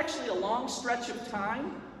have actually a long stretch of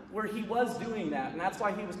time where he was doing that, and that's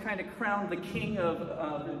why he was kind of crowned the king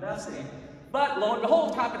of investing. But lo and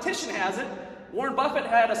behold, competition has it. Warren Buffett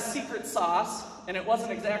had a secret sauce, and it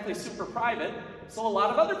wasn't exactly super private, so a lot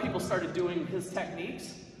of other people started doing his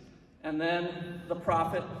techniques, and then the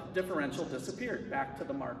profit differential disappeared back to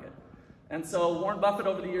the market. And so Warren Buffett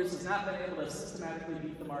over the years has not been able to systematically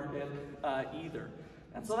beat the market either.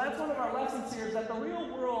 And so that's one of our lessons here, is that the real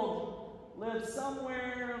world lives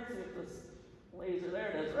somewhere. Let's see if this laser,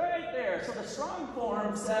 there it is, right there. So the strong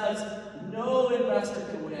form says no investor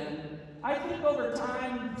can win. I think over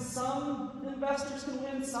time, some investors can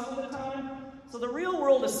win some of the time. So the real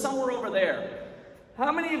world is somewhere over there.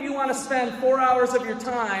 How many of you want to spend 4 hours of your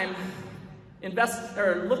time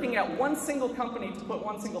looking at one single company to put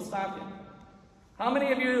one single stock in? How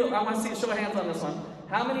many of you, I want to see a show of hands on this one.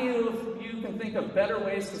 How many of you can think of better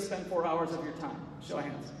ways to spend 4 hours of your time? Show of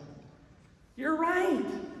hands. You're right.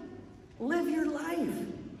 Live your life.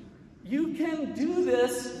 You can do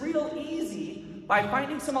this real easy by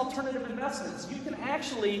finding some alternative investments. You can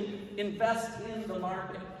actually invest in the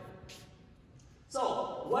market.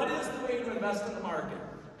 So, what is the way to invest in the market?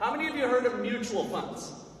 How many of you heard of mutual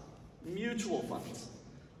funds? Mutual funds.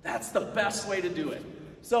 That's the best way to do it.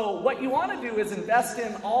 So, what you want to do is invest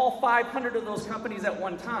in all 500 of those companies at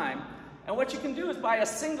one time. And what you can do is buy a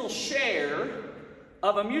single share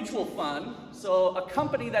of a mutual fund. So, a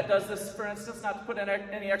company that does this, for instance, not to put in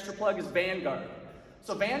any extra plug, is Vanguard.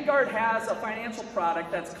 So Vanguard has a financial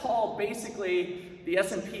product that's called basically the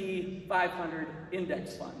S&P 500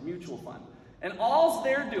 index fund, mutual fund. And all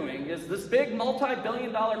they're doing is this big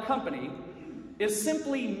multi-billion-dollar company is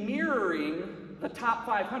simply mirroring the top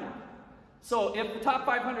 500. So if the top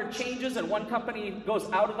 500 changes and one company goes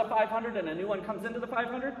out of the 500 and a new one comes into the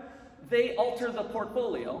 500, they alter the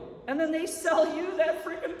portfolio, and then they sell you that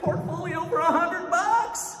freaking portfolio for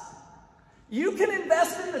 $100. You can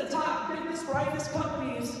invest in the top, biggest, brightest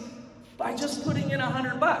companies by just putting in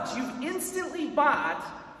 $100. You've instantly bought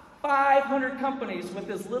 500 companies with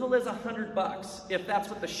as little as $100, if that's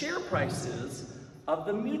what the share price is of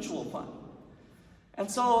the mutual fund.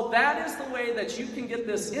 And so that is the way that you can get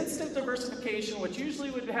this instant diversification, which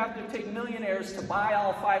usually would have to take millionaires to buy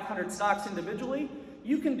all 500 stocks individually.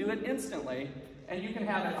 You can do it instantly, and you can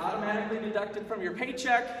have it automatically deducted from your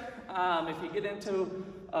paycheck. If you get into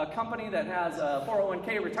a company that has a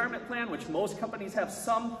 401k retirement plan, which most companies have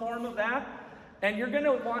some form of that, and you're going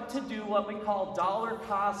to want to do what we call dollar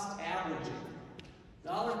cost averaging.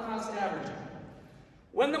 Dollar cost averaging.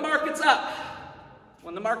 When the market's up,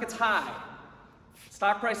 when the market's high,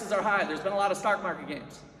 stock prices are high, there's been a lot of stock market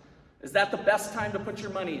gains. Is that the best time to put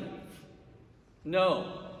your money in?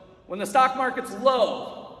 No. When the stock market's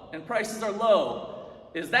low and prices are low,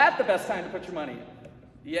 is that the best time to put your money in?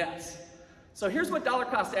 Yes. So here's what dollar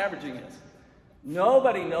cost averaging is.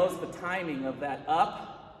 Nobody knows the timing of that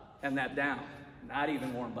up and that down. Not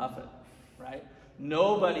even Warren Buffett, right?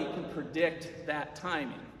 Nobody can predict that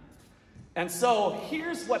timing. And so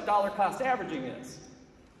here's what dollar cost averaging is.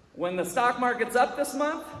 When the stock market's up this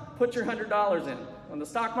month, put your $100 in. When the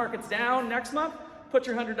stock market's down next month, put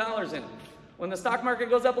your $100 in. When the stock market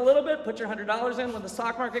goes up a little bit, put your $100 in. When the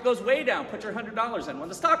stock market goes way down, put your $100 in. When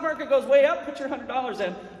the stock market goes way up, put your $100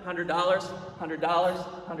 in. $100, $100, $100,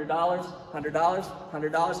 $100,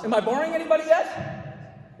 $100. Am I boring anybody yet?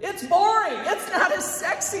 It's boring. It's not as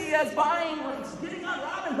sexy as buying, like getting on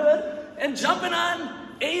Robinhood and jumping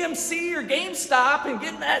on AMC or GameStop and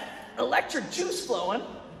getting that electric juice flowing.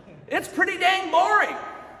 It's pretty dang boring,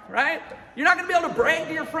 right? You're not going to be able to brag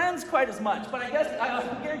to your friends quite as much, but I guess I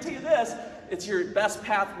guarantee you this, it's your best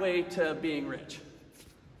pathway to being rich.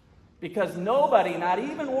 Because nobody, not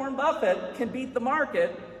even Warren Buffett, can beat the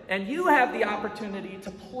market, and you have the opportunity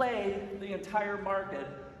to play the entire market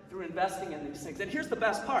through investing in these things. And here's the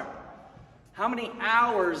best part. How many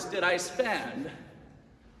hours did I spend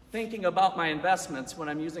thinking about my investments when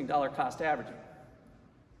I'm using dollar cost averaging?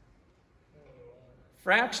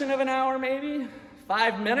 Fraction of an hour maybe?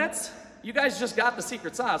 5 minutes? You guys just got the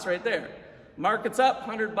secret sauce right there. Market's up,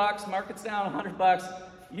 $100, market's down, $100.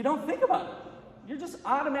 You don't think about it. You're just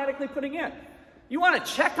automatically putting in. You want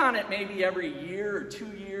to check on it maybe every year or 2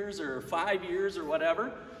 years or 5 years or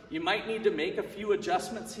whatever. You might need to make a few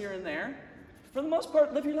adjustments here and there. For the most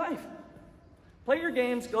part, live your life. Play your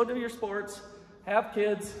games, go do your sports, have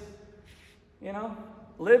kids, you know,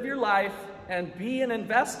 live your life and be an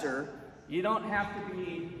investor. You don't have to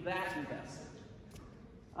be that investor.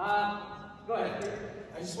 Go ahead.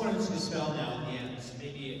 I just wanted to dispel now at the end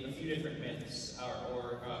maybe a few different myths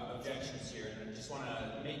or objections here, and I just want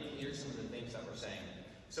to make clear some of the things that we're saying.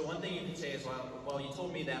 So one thing you can say is, well, you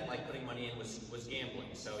told me that like putting money in was gambling.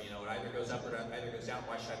 So you know, it either goes up or it either goes down.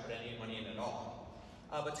 Why should I put any money in at all?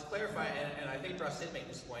 But to clarify, and I think Russ did make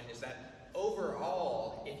this point, is that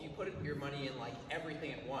overall, if you put your money in like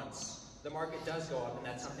everything at once, the market does go up, and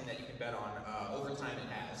that's something that you can bet on. Over time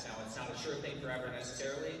it has. Now, it's not a sure thing forever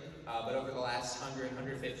necessarily, but over the last 100,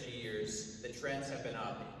 150 years, the trends have been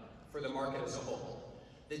up for the market as a whole.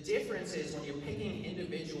 The difference is when you're picking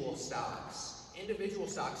individual stocks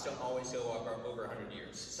don't always go up over 100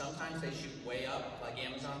 years. Sometimes they shoot way up, like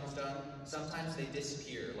Amazon has done. Sometimes they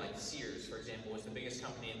disappear, like Sears, for example, was the biggest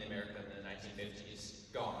company in America in the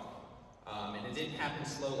 1950s. Gone. And it didn't happen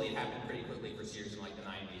slowly, it happened pretty quickly for Sears in like the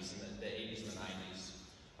 90s and the 80s and the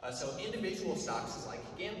 90s. So individual stocks is like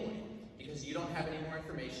gambling, because you don't have any more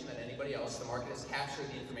information than anybody else. The market has captured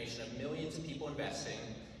the information of millions of people investing,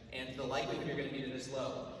 and the likelihood you're going to beat it is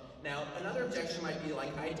low. Now, another objection might be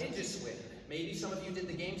like, I did just win. Maybe some of you did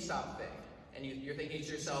the GameStop thing, and you're thinking to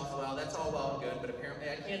yourself, well, that's all well and good, but apparently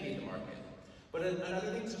I can beat the market. But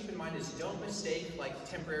another thing to keep in mind is don't mistake like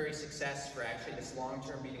temporary success for actually this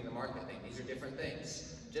long-term beating the market thing. These are different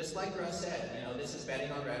things. Just like Russ said, this is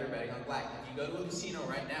betting on red or betting on black. If you go to a casino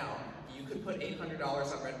right now, you could put $800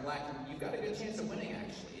 on red and black, and you've got a good chance of winning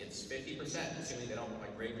actually. It's 50%, assuming they don't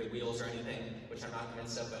like rig the wheels or anything, which I'm not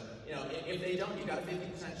convinced of, but if they don't, you've got a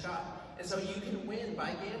 50% shot. And so you can win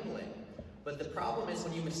by gambling. But the problem is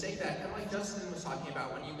when you mistake that, kind of like Justin was talking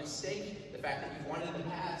about, when you mistake the fact that you've won in the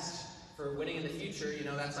past for winning in the future,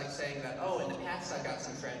 that's like saying that, oh, in the past I've got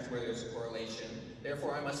some trends where there's a correlation,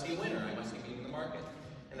 therefore I must be a winner, I must be beating the market.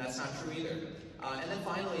 And that's not true either. And then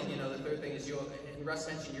finally, the third thing is, and Russ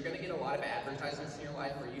mentioned, you're going to get a lot of advertisements in your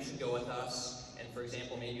life where you should go with us. And for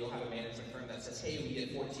example, maybe you'll have a management firm that says, hey, we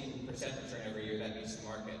get 14% return every year, that beats the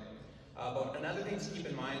market. But another thing to keep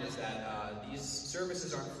in mind is that these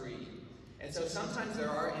services aren't free. And so sometimes there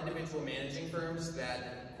are individual managing firms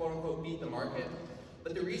that quote-unquote beat the market.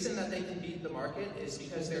 But the reason that they can beat the market is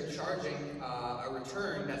because they're charging a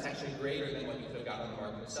return that's actually greater than what you could have gotten on the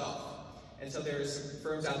market itself. And so there's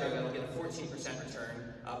firms out there that'll get a 14%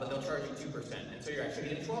 return, but they'll charge you 2%. And so you're actually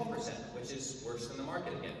getting 12%, which is worse than the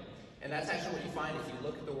market again. And that's actually what you find if you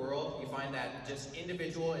look at the world. You find that just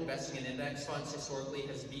individual investing in index funds historically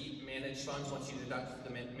has beat managed funds once you deduct the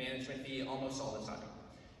management fee almost all the time.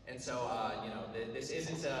 And so, this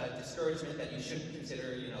isn't a discouragement that you shouldn't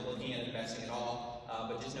consider, looking at investing at all,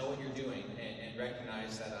 but just know what you're doing and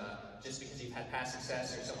recognize that just because you've had past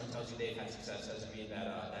success or someone tells you they've had success doesn't mean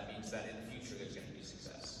that that means that in the future there's going to be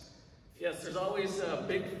success. Yes, there's always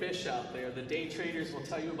big fish out there. The day traders will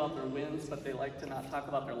tell you about their wins, but they like to not talk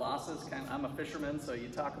about their losses. I'm a fisherman, so you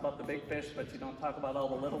talk about the big fish, but you don't talk about all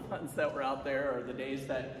the little ones that were out there, or the days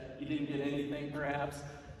that you didn't get anything, perhaps.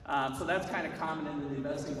 So that's kind of common in the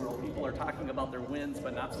investing world. People are talking about their wins,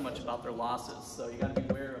 but not so much about their losses. So you got to be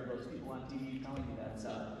aware of those people on TV telling you that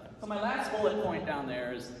stuff. So my last bullet point down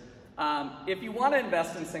there is, if you want to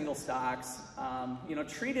invest in single stocks,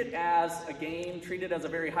 treat it as a game, treat it as a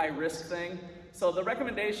very high risk thing. So the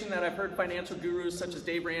recommendation that I've heard financial gurus such as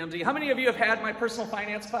Dave Ramsey, how many of you have had my personal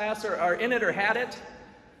finance class or are in it or had it?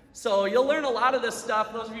 So you'll learn a lot of this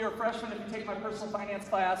stuff. Those of you who are freshmen, if you take my personal finance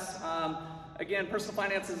class, again, personal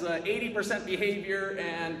finance is 80% behavior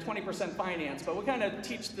and 20% finance, but we kind of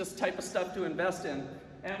teach this type of stuff to invest in.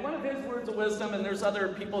 And one of his words of wisdom, and there's other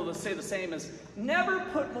people that say the same, is never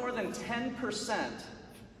put more than 10%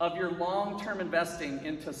 of your long-term investing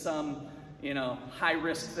into some,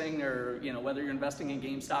 high-risk thing, or, whether you're investing in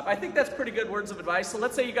GameStop. I think that's pretty good words of advice. So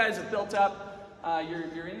let's say you guys have built up,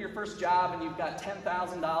 you're in your first job and you've got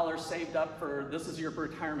 $10,000 saved up for, this is your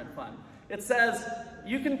retirement fund. It says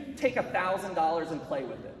you can take $1,000 and play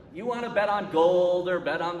with it. You want to bet on gold or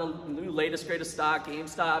bet on the new latest greatest stock,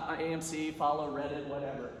 GameStop, AMC, follow Reddit,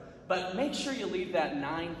 whatever. But make sure you leave that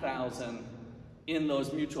 $9,000 in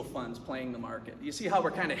those mutual funds playing the market. You see how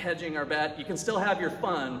we're kind of hedging our bet? You can still have your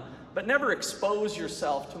fun, but never expose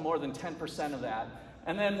yourself to more than 10% of that.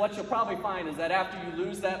 And then what you'll probably find is that after you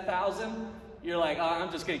lose that $1,000, you're like, oh,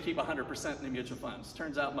 I'm just going to keep 100% in the mutual funds.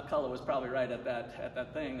 Turns out McCullough was probably right at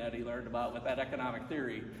that thing that he learned about with that economic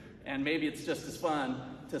theory. And maybe it's just as fun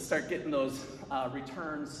to start getting those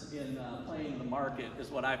returns in playing the market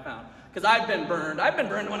is what I found. Because I've been burned. I've been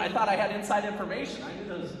burned when I thought I had inside information. I knew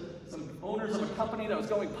there was some owners of a company that was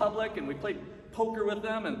going public, and we played poker with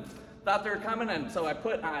them and thought they were coming. And so I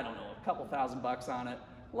put, I don't know, a couple $1,000 on it.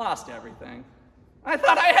 Lost everything. I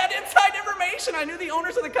thought I had inside information. I knew the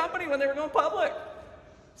owners of the company when they were going public.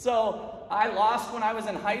 So I lost when I was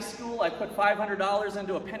in high school. I put $500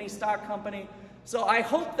 into a penny stock company. So I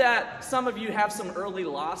hope that some of you have some early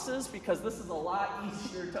losses, because this is a lot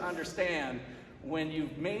easier to understand when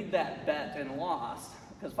you've made that bet and lost.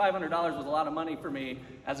 Because $500 was a lot of money for me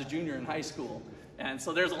as a junior in high school. And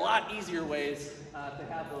so there's a lot easier ways to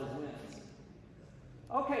have those wins.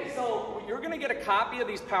 Okay, so you're going to get a copy of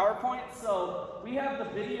these PowerPoints. So we have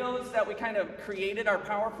the videos that we kind of created our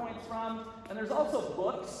PowerPoints from, and there's also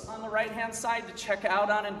books on the right-hand side to check out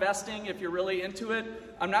on investing if you're really into it.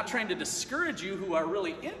 I'm not trying to discourage you who are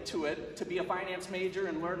really into it to be a finance major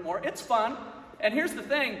and learn more. It's fun. And here's the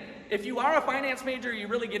thing, if you are a finance major, you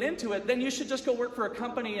really get into it, then you should just go work for a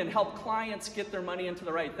company and help clients get their money into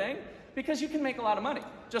the right thing, because you can make a lot of money.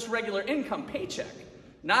 Just regular income paycheck.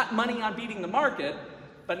 Not money on beating the market,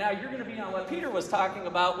 but now you're going to be on what Peter was talking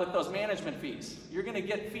about with those management fees. You're going to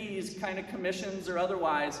get fees, kind of commissions or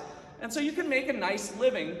otherwise, and so you can make a nice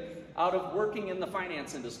living out of working in the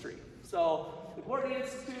finance industry. So the Gwartney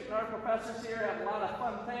Institute and our professors here have a lot of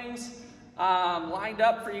fun things lined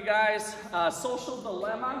up for you guys. Social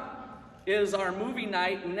Dilemma is our movie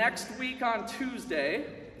night next week on Tuesday.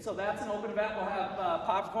 So that's an open event. We'll have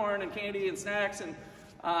popcorn and candy and snacks. And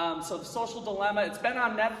so the Social Dilemma, it's been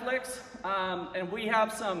on Netflix. And we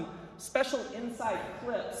have some special inside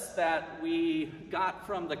clips that we got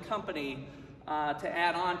from the company to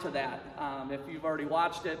add on to that. If you've already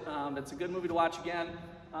watched it, it's a good movie to watch again.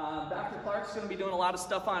 Dr. Clark's going to be doing a lot of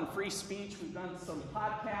stuff on free speech. We've done some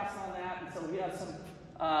podcasts on that, and so we have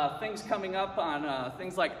some things coming up on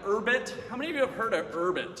things like Urbit. How many of you have heard of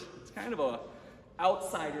Urbit? It's kind of a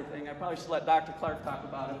outsider thing. I probably should let Dr. Clark talk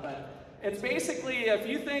about it, but it's basically if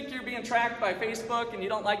you think you're being tracked by Facebook and you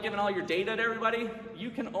don't like giving all your data to everybody,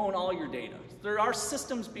 you can own all your data. There are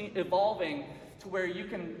systems evolving to where you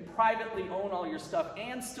can privately own all your stuff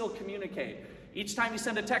and still communicate. Each time you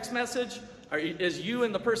send a text message, is you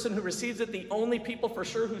and the person who receives it the only people for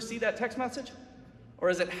sure who see that text message? Or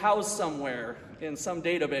is it housed somewhere in some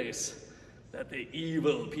database that the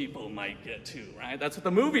evil people might get to, right? That's what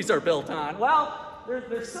the movies are built on. Well,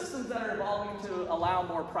 there's systems that are evolving to allow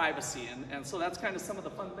more privacy, and so that's kind of some of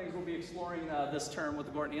the fun things we'll be exploring this term with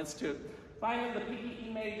the Gwartney Institute. Finally, the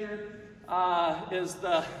PE major is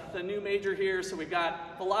the new major here. So we've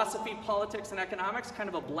got philosophy, politics, and economics, kind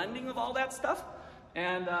of a blending of all that stuff.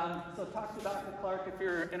 And so talk to Dr. Clark if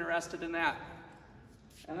you're interested in that.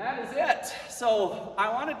 And that is it. So I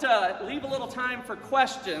wanted to leave a little time for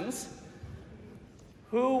questions.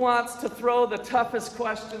 Who wants to throw the toughest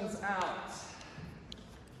questions out?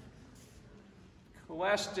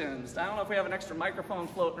 Questions. I don't know if we have an extra microphone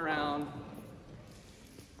floating around.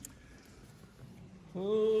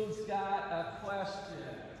 Who's got a question?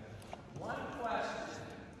 One question.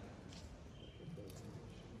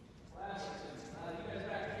 Questions. You guys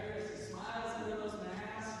back here, I see smiles under those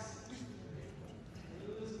masks.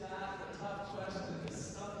 Who's got the tough question to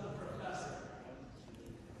stump the professor?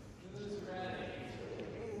 Who's ready?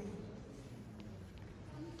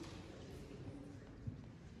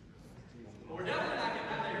 Well, we're definitely not getting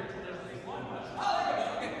out of here until there's at least one question. Oh, there we go.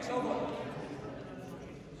 Okay, so go.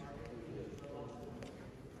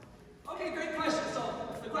 Okay, great question. So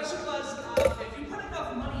the question was, if you put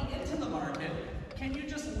enough money into the market, can you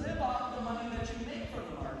just live off the money that you make from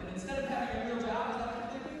the market instead of having a real job? Is that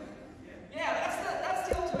what you're thinking? Yeah, that's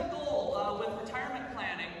the ultimate goal with retirement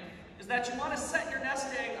planning, is that you want to set your nest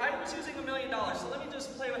egg. I was using $1 million, so let me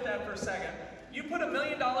just play with that for a second. You put $1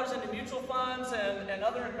 million into mutual funds and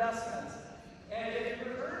other investments, and if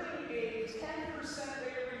you're earning a 10%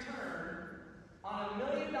 rate of return on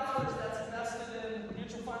 $1 million that's invested in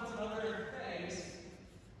mutual funds and other things,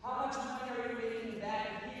 how much money are you making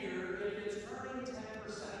that year if it's earning 10%?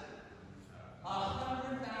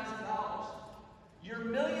 $100,000. Your $1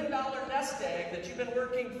 million nest egg that you've been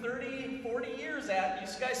working 30, 40 years at, you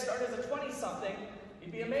guys started as a 20-something,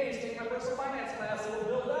 you'd be amazed. Take my personal finance class, it will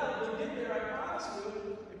build up, it'll get there, I promise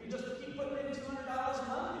you. If you just keep putting in $200 a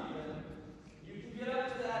month even, you can get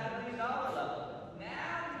up to that $1 million level.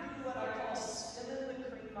 Now you do what I call skimming the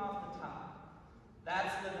cream off the top.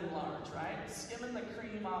 That's living large, right? Skimming the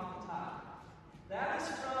cream off the top. That is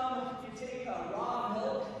from, you take raw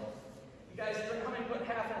milk. You guys, how many put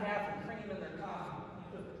half and half of cream in their coffee?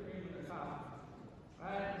 You put the cream in their coffee.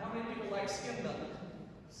 Right? How many people like skim milk?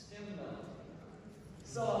 Skim milk.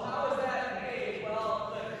 So how is that made?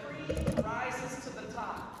 Well, the cream rises to the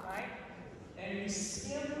top, right? And you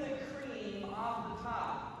skim the cream off the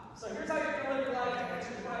top. So here's how you're going to live your life to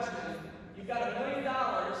answer your question. You've got $1 million.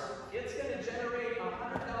 It's going to generate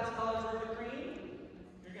 $100,000 worth of cream.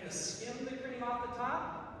 You're going to skim the cream off the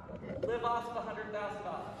top, live off the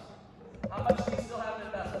 $100,000. How much do you still have in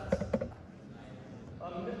investments?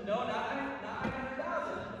 No, not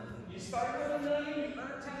 900,000. You started with $1 million, you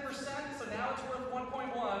earned 10%, so now it's worth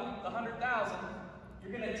 1.1, the 100,000.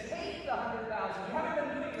 You're going to take the 100,000. You haven't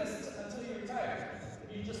been doing this until you retire.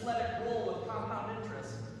 You just let it roll with compound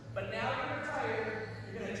interest. But now you're retired,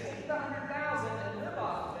 you're going to take the 100,000 and live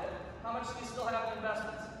off of it. How much do you still have to invest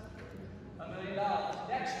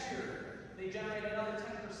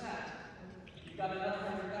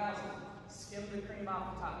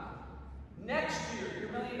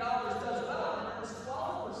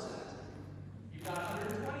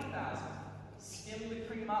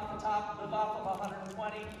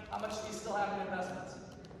how much do you still have in investments?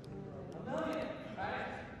 $1 million, right?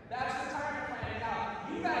 That's retirement planning. Now,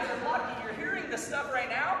 you guys are lucky. You're hearing this stuff right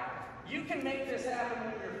now. You can make this happen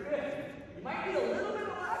when you're 50. You might need a little bit of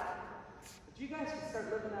luck, but you guys can start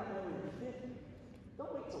living that way when you're 50.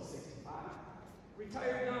 Don't wait till 65.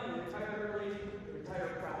 Retire young, retire early, retire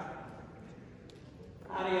proud.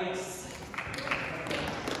 Adios.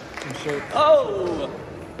 Oh!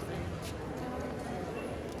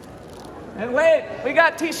 And wait, we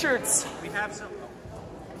got t-shirts. We have some.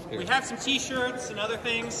 We have some t-shirts and other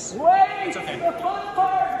things. Wait, it's okay. The fun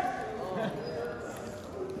part.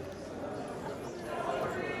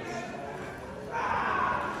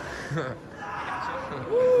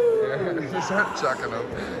 Just start chucking them.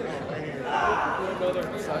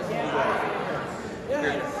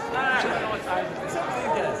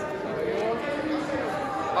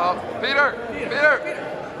 Peter!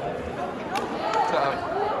 Tough.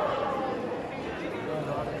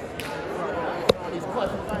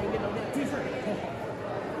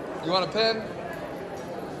 You want a pen?